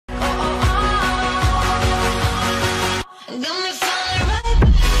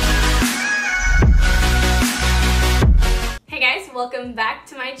welcome back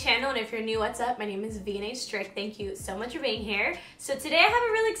to my channel, and if you're new, what's up? My name is vianney.strick. Thank you so much for being here. So today I have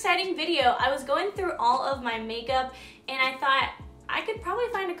a really exciting video. I was going through all of my makeup and I thought I could probably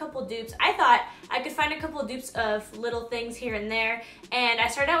find a couple dupes. I thought I could find a couple dupes of little things here and there, and I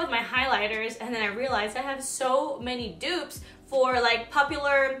started out with my highlighters and then I realized I have so many dupes for like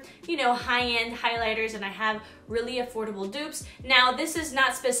popular, you know, high-end highlighters, and I have really affordable dupes. Now, this is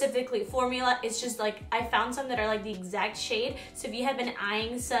not specifically formula, it's just like I found some that are like the exact shade. So if you have been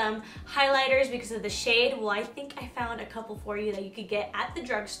eyeing some highlighters because of the shade, well, I think I found a couple for you that you could get at the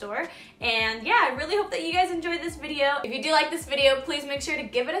drugstore. And yeah, I really hope that you guys enjoyed this video. If you do like this video, please make sure to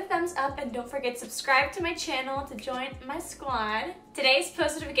give it a thumbs up and don't forget to subscribe to my channel to join my squad. Today's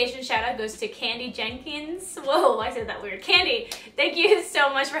post notification shout out goes to Candy Jenkins. Whoa, I said that weird. Candy, thank you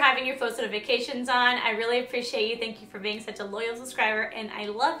so much for having your post notifications on. I really appreciate you. Thank you for being such a loyal subscriber, and I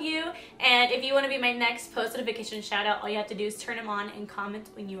love you. And if you want to be my next post notification shout out, all you have to do is turn them on and comment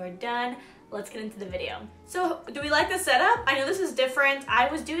when you are done. Let's get into the video. So, do we like the setup? I know this is different. I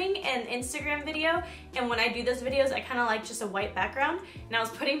was doing an Instagram video, and when I do those videos, I kind of like just a white background, and I was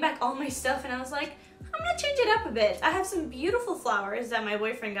putting back all my stuff, and I was like, I'm gonna change it up a bit. I have some beautiful flowers that my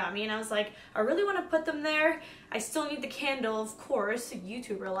boyfriend got me, and I was like, I really want to put them there. I still need the candle, of course.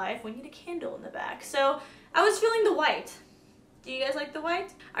 YouTuber life, we need a candle in the back. So I was feeling the white. Do you guys like the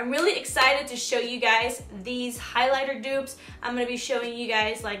white? I'm really excited to show you guys these highlighter dupes. I'm gonna be showing you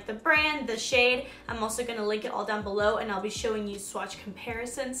guys like the brand, the shade. I'm also gonna link it all down below, and I'll be showing you swatch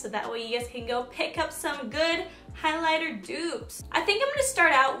comparisons so that way you guys can go pick up some good highlighter dupes. I think I'm gonna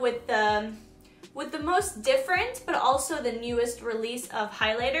start out with the most different, but also the newest release of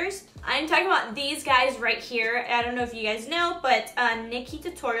highlighters. I'm talking about these guys right here. I don't know if you guys know, but Nikki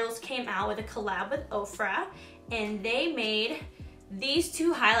Tutorials came out with a collab with Ofra, and they made these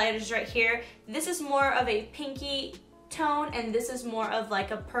two highlighters right here. This is more of a pinky tone, and this is more of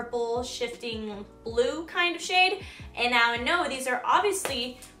like a purple shifting blue kind of shade. And now I know these are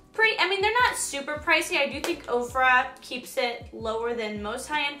obviously pretty, I mean, they're not super pricey. I do think Ofra keeps it lower than most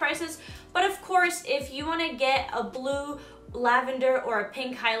high-end prices. But of course, if you want to get a blue, lavender, or a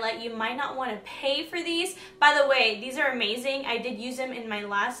pink highlight, you might not want to pay for these. By the way, these are amazing. I did use them in my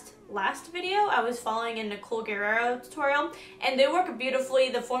last video. I was following a Nicole Guerrero tutorial, and they work beautifully.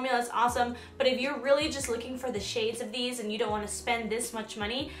 The formula is awesome. But if you're really just looking for the shades of these and you don't want to spend this much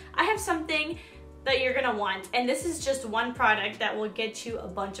money, I have something that you're gonna want, and this is just one product that will get you a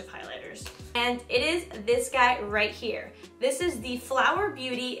bunch of highlighters, and it is this guy right here. This is the Flower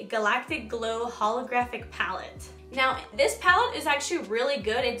Beauty Galactic Glow Holographic Palette. Now, this palette is actually really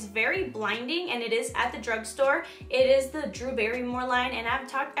good. It's very blinding, and it is at the drugstore. It is the Drew Barrymore line, and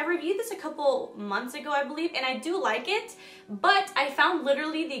I reviewed this a couple months ago, I believe, and I do like it, but I found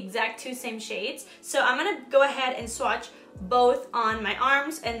literally the exact two same shades. So I'm gonna go ahead and swatch both on my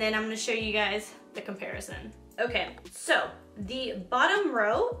arms, and then I'm gonna show you guys the comparison. Okay, so the bottom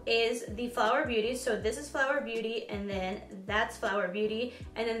row is the Flower Beauty. So this is Flower Beauty, and then that's Flower Beauty,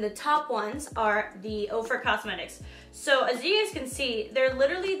 and then the top ones are the Gerard Cosmetics. So as you guys can see, they're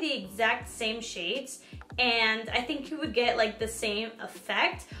literally the exact same shades, and I think you would get like the same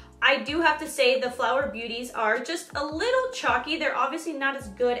effect. I do have to say the Flower Beauties are just a little chalky. They're obviously not as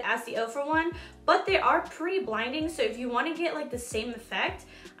good as the Ofra one, but they are pretty blinding. So if you want to get like the same effect,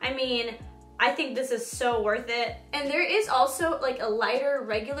 I mean, I think this is so worth it. And there is also like a lighter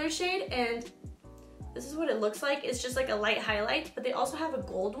regular shade, and this is what it looks like. It's just like a light highlight, but they also have a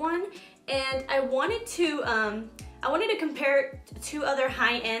gold one. And I wanted to compare two other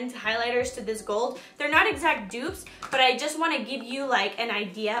high-end highlighters to this gold. They're not exact dupes, but I just want to give you like an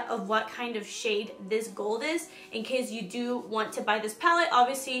idea of what kind of shade this gold is in case you do want to buy this palette.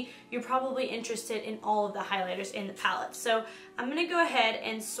 Obviously, you're probably interested in all of the highlighters in the palette. So I'm gonna go ahead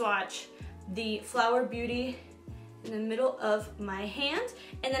and swatch the Flower Beauty in the middle of my hand,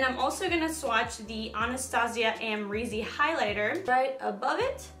 and then I'm also gonna swatch the Anastasia Amrezy highlighter right above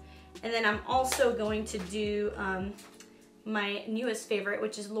it, and then I'm also going to do my newest favorite,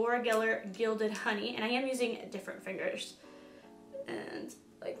 which is Laura Geller Gilded Honey, and I am using different fingers and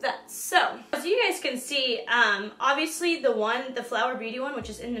like that. So as you guys can see, obviously the Flower Beauty one, which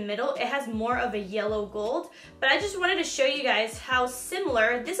is in the middle, it has more of a yellow gold, but I just wanted to show you guys how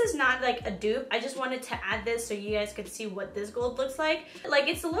similar. This is not like a dupe. I just wanted to add this so you guys could see what this gold looks like. Like,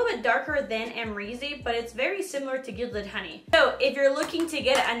 it's a little bit darker than Amrezy, but it's very similar to Gilded Honey. So if you're looking to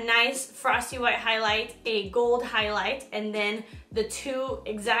get a nice frosty white highlight, a gold highlight, and then the two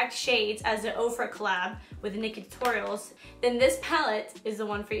exact shades as the Ofra collab with Nikki Tutorials, then this palette is the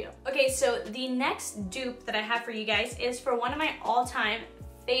one for you. Okay, so the next dupe that I have for you guys is for one of my all-time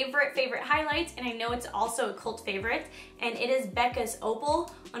favorite highlights, and I know it's also a cult favorite, and it is BECCA's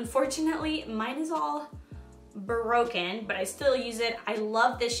Opal. Unfortunately, mine is all broken, but I still use it. I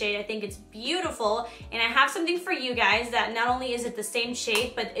love this shade. I think it's beautiful, and I have something for you guys that not only is it the same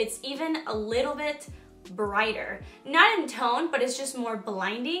shade, but it's even a little bit brighter. Not in tone, but it's just more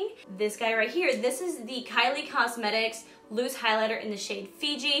blinding. This guy right here, this is the Kylie Cosmetics loose highlighter in the shade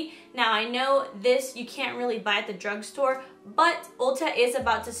FIJI. Now I know this you can't really buy at the drugstore, but Ulta is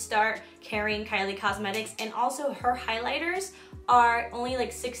about to start carrying Kylie Cosmetics, and also her highlighters are only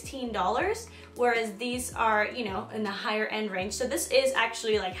like $16, whereas these are, you know, in the higher end range. So this is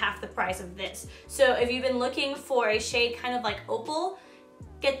actually like half the price of this. So if you've been looking for a shade kind of like Opal,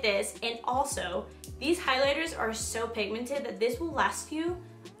 get this. And also, these highlighters are so pigmented that this will last you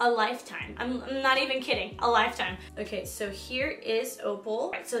a lifetime. I'm not even kidding, a lifetime. Okay, so here is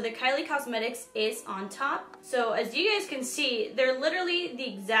Opal. So the Kylie Cosmetics is on top. So as you guys can see, they're literally the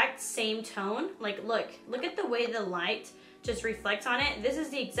exact same tone. Like look at the way the light just reflects on it. This is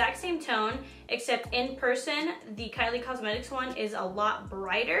the exact same tone, except in person, the Kylie Cosmetics one is a lot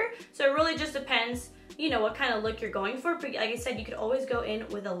brighter. So it really just depends, you know, what kind of look you're going for. But like I said, you could always go in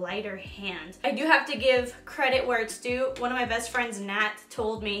with a lighter hand. I do have to give credit where it's due. One of my best friends, Nat,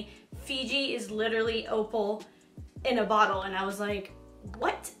 told me FIJI is literally Opal in a bottle, and I was like,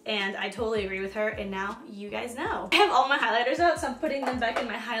 what? And I totally agree with her, and now you guys know. I have all my highlighters out, so I'm putting them back in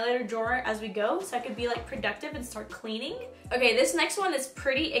my highlighter drawer as we go, so I could be like productive and start cleaning. Okay, this next one is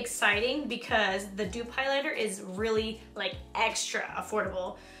pretty exciting because the dupe highlighter is really like extra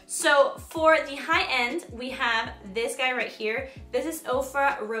affordable. So for the high end, we have this guy right here. This is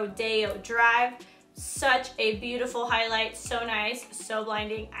Ofra Rodeo Drive. Such a beautiful highlight, so nice, so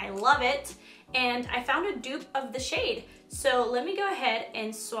blinding, I love it. And I found a dupe of the shade. So let me go ahead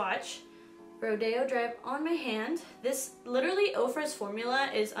and swatch Rodeo Drive on my hand. This literally, Ofra's formula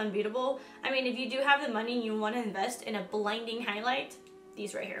is unbeatable. I mean, if you do have the money and you want to invest in a blinding highlight,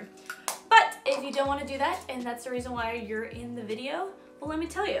 these right here. But if you don't want to do that, and that's the reason why you're in the video, well, let me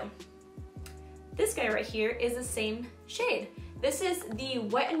tell you. This guy right here is the same shade. This is the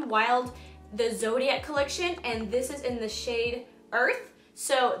Wet n Wild, the Zodiac collection, and this is in the shade Earth.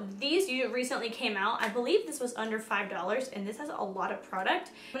 So these recently came out. I believe this was under $5, and this has a lot of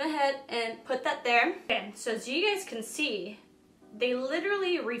product. I'm gonna go ahead and put that there. Okay, so as you guys can see, they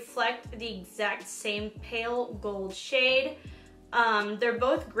literally reflect the exact same pale gold shade. They're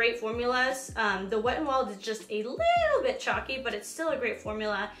both great formulas. The Wet n Wild is just a little bit chalky, but it's still a great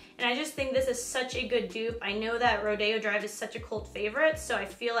formula. And I just think this is such a good dupe. I know that Rodeo Drive is such a cult favorite, so I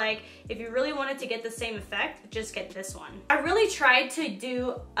feel like if you really wanted to get the same effect, just get this one. I really tried to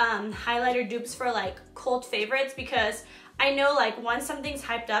do highlighter dupes for like cult favorites, because I know like once something's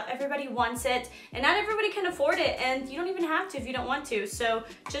hyped up, everybody wants it, and not everybody can afford it, and you don't even have to if you don't want to. So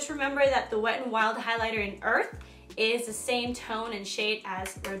just remember that the Wet n Wild highlighter in Earth is the same tone and shade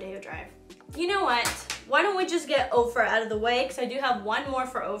as Rodeo Drive. You know what? Why don't we just get Ofra out of the way, because I do have one more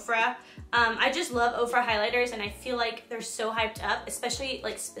for Ofra. I just love Ofra highlighters, and I feel like they're so hyped up, especially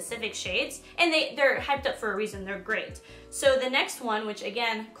like specific shades, and they're hyped up for a reason. They're great. So the next one, which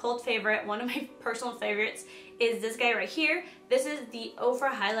again, cult favorite, one of my personal favorites, is this guy right here. This is the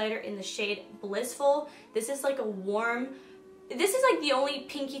Ofra highlighter in the shade Blissful. This is like a warm, this is like the only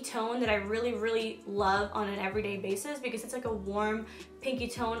pinky tone that I really love on an everyday basis, because it's like a warm pinky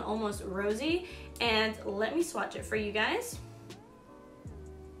tone, almost rosy. And let me swatch it for you guys.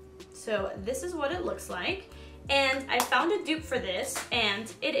 So this is what it looks like. And I found a dupe for this,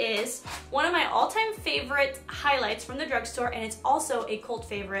 and it is one of my all-time favorite highlights from the drugstore, and it's also a cult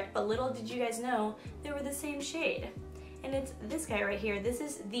favorite, but little did you guys know they were the same shade. And it's this guy right here. This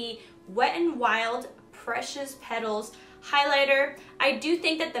is the Wet n Wild Precious Petals highlighter. I do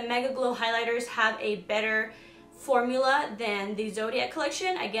think that the MegaGlo highlighters have a better formula than the Zodiac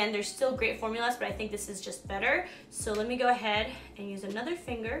collection. Again, they're still great formulas, but I think this is just better. So let me go ahead and use another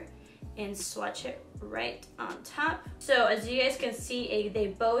finger and swatch it right on top. So as you guys can see, they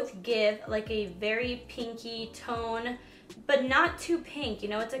both give like a very pinky tone, but not too pink, you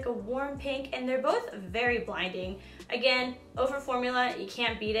know, it's like a warm pink, and they're both very blinding. Again, Ofra formula, you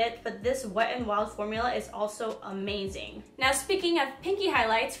can't beat it, but this Wet n Wild formula is also amazing. Now, speaking of pinky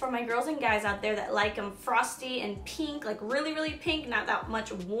highlights, for my girls and guys out there that like them frosty and pink, like really pink, not that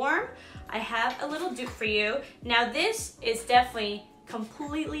much warm, I have a little dupe for you. Now, this is definitely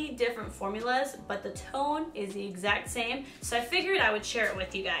completely different formulas, but the tone is the exact same, so I figured I would share it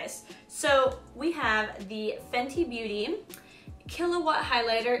with you guys. So we have the Fenty Beauty Killawatt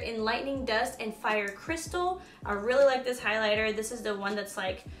highlighter in Lightning Dust and Fire Crystal. I really like this highlighter. This is the one that's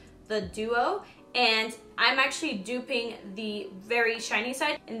like the duo, and I'm actually duping the very shiny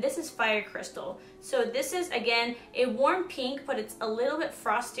side, and this is Fire Crystal. So this is, again, a warm pink, but it's a little bit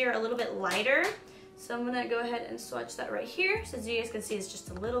frostier, a little bit lighter. So I'm gonna go ahead and swatch that right here. So as you guys can see, it's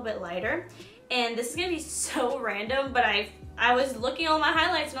just a little bit lighter. And this is gonna be so random, but I was looking at all my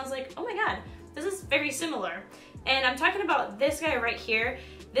highlights and I was like, oh my God, this is very similar. And I'm talking about this guy right here.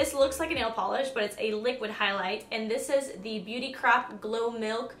 This looks like a nail polish, but it's a liquid highlight. And this is the Beauty Crop Glow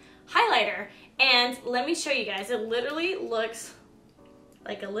Milk highlighter. And let me show you guys, it literally looks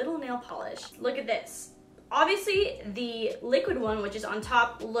like a little nail polish. Look at this. Obviously, the liquid one, which is on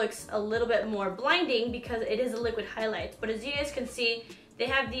top, looks a little bit more blinding because it is a liquid highlight. But as you guys can see, they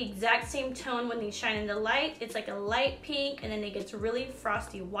have the exact same tone when they shine in the light. It's like a light pink, and then it gets really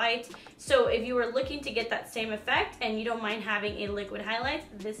frosty white. So if you were looking to get that same effect and you don't mind having a liquid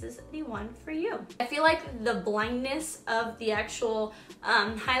highlight, this is the one for you. I feel like the blindness of the actual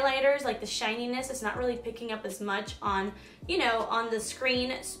highlighters, like the shininess, it's not really picking up as much on, you know, on the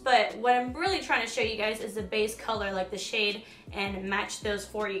screen. But what I'm really trying to show you guys is the base color, like the shade, and match those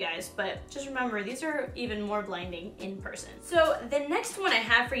for you guys. But just remember, these are even more blinding in person. So the next one I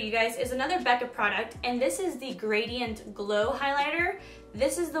have for you guys is another BECCA product, and this is the Gradient Glow highlighter.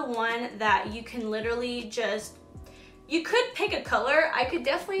 This is the one that you can literally just, you could pick a color. I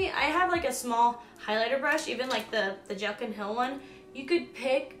have like a small highlighter brush, even like the Jekyll and Hill one. You could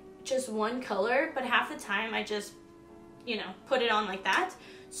pick just one color, but half the time I just, you know, put it on like that.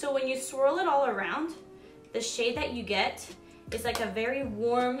 So when you swirl it all around, the shade that you get is like a very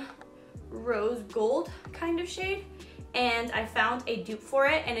warm rose gold kind of shade. And I found a dupe for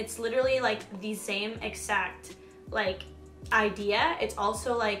it, and it's literally like the same exact like idea. It's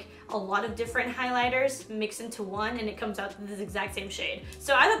also like a lot of different highlighters mixed into one, and it comes out to this exact same shade.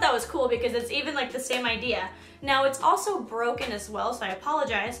 So I thought that was cool because it's even like the same idea. Now it's also broken as well, so I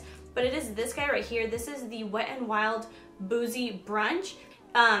apologize, but it is this guy right here. This is the Wet n Wild Boozy Brunch.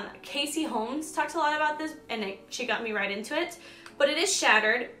 Casey Holmes talks a lot about this, and she got me right into it, but it is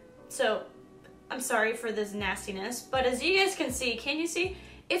shattered, so I'm sorry for this nastiness. But as you guys can see, can you see?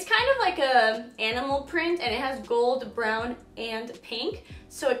 It's kind of like a animal print, and it has gold, brown, and pink,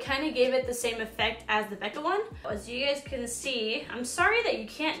 so it kind of gave it the same effect as the BECCA one. As you guys can see, I'm sorry that you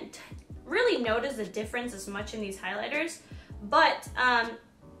can't really notice the difference as much in these highlighters, but I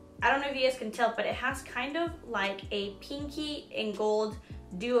don't know if you guys can tell, but it has kind of like a pinky and gold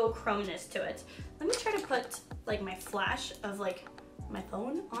duochromeness to it. Let me try to put like my flash of like my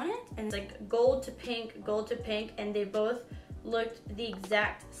phone on it, and it's like gold to pink, and they both looked the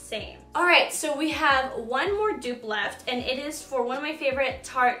exact same. All right, so we have one more dupe left, and it is for one of my favorite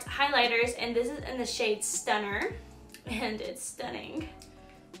Tarte highlighters, and this is in the shade Stunner, and it's stunning.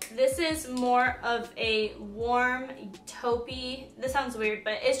 This is more of a warm taupey, this sounds weird,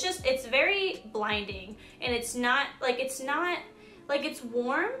 but it's very blinding, and it's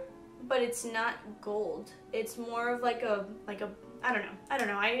warm, but it's not gold. It's more of like a I don't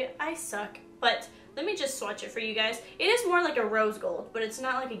know, I suck, but let me just swatch it for you guys. It is more like a rose gold, but it's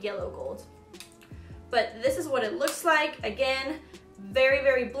not like a yellow gold. But this is what it looks like. Again, very,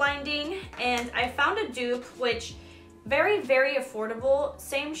 very blinding, and I found a dupe which very, very affordable,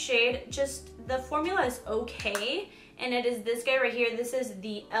 same shade, just the formula is okay, and it is this guy right here. This is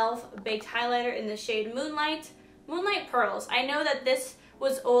the e.l.f. Baked Highlighter in the shade Moonlight Pearls. I know that this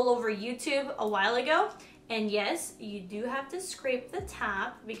was all over YouTube a while ago, and yes, you do have to scrape the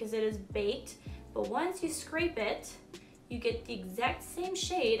top because it is baked, but once you scrape it, you get the exact same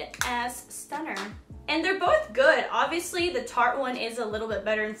shade as Stunner. And they're both good. Obviously, the Tarte one is a little bit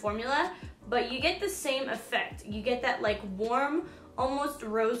better in formula, but you get the same effect. You get that like warm, almost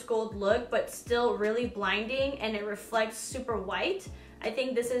rose gold look, but still really blinding, and it reflects super white. I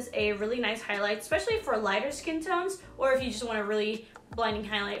think this is a really nice highlight, especially for lighter skin tones, or if you just want a really blinding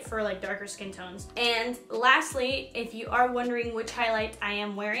highlight for like darker skin tones. And lastly, if you are wondering which highlight I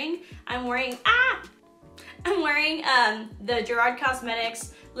am wearing, I'm wearing the Gerard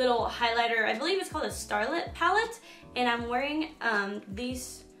Cosmetics little highlighter. I believe it's called a Starlit palette, and I'm wearing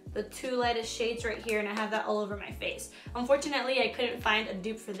the two lightest shades right here, and I have that all over my face. Unfortunately, I couldn't find a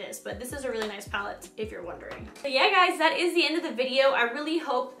dupe for this, but this is a really nice palette if you're wondering. So yeah, guys, that is the end of the video. I really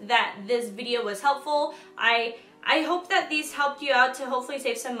hope that this video was helpful. I hope that these helped you out to hopefully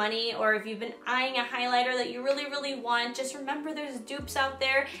save some money, or if you've been eyeing a highlighter that you really, really want, just remember there's dupes out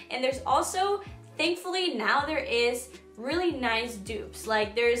there, and there's also, thankfully, now there is really nice dupes.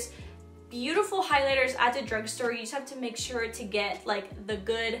 Like, there's beautiful highlighters at the drugstore. You just have to make sure to get like the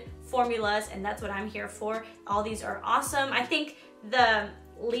good formulas, and that's what I'm here for. All these are awesome. I think the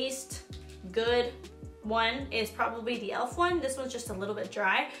least good one is probably the e.l.f. one. This one's just a little bit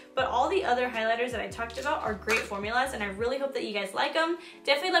dry, but all the other highlighters that I talked about are great formulas, and I really hope that you guys like them.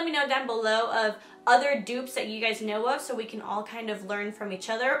 Definitely let me know down below of other dupes that you guys know of so we can all kind of learn from each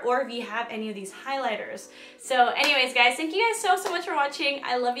other, or if you have any of these highlighters. So anyways, guys, thank you guys so much for watching.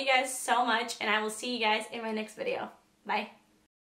 I love you guys so much, and I will see you guys in my next video. Bye.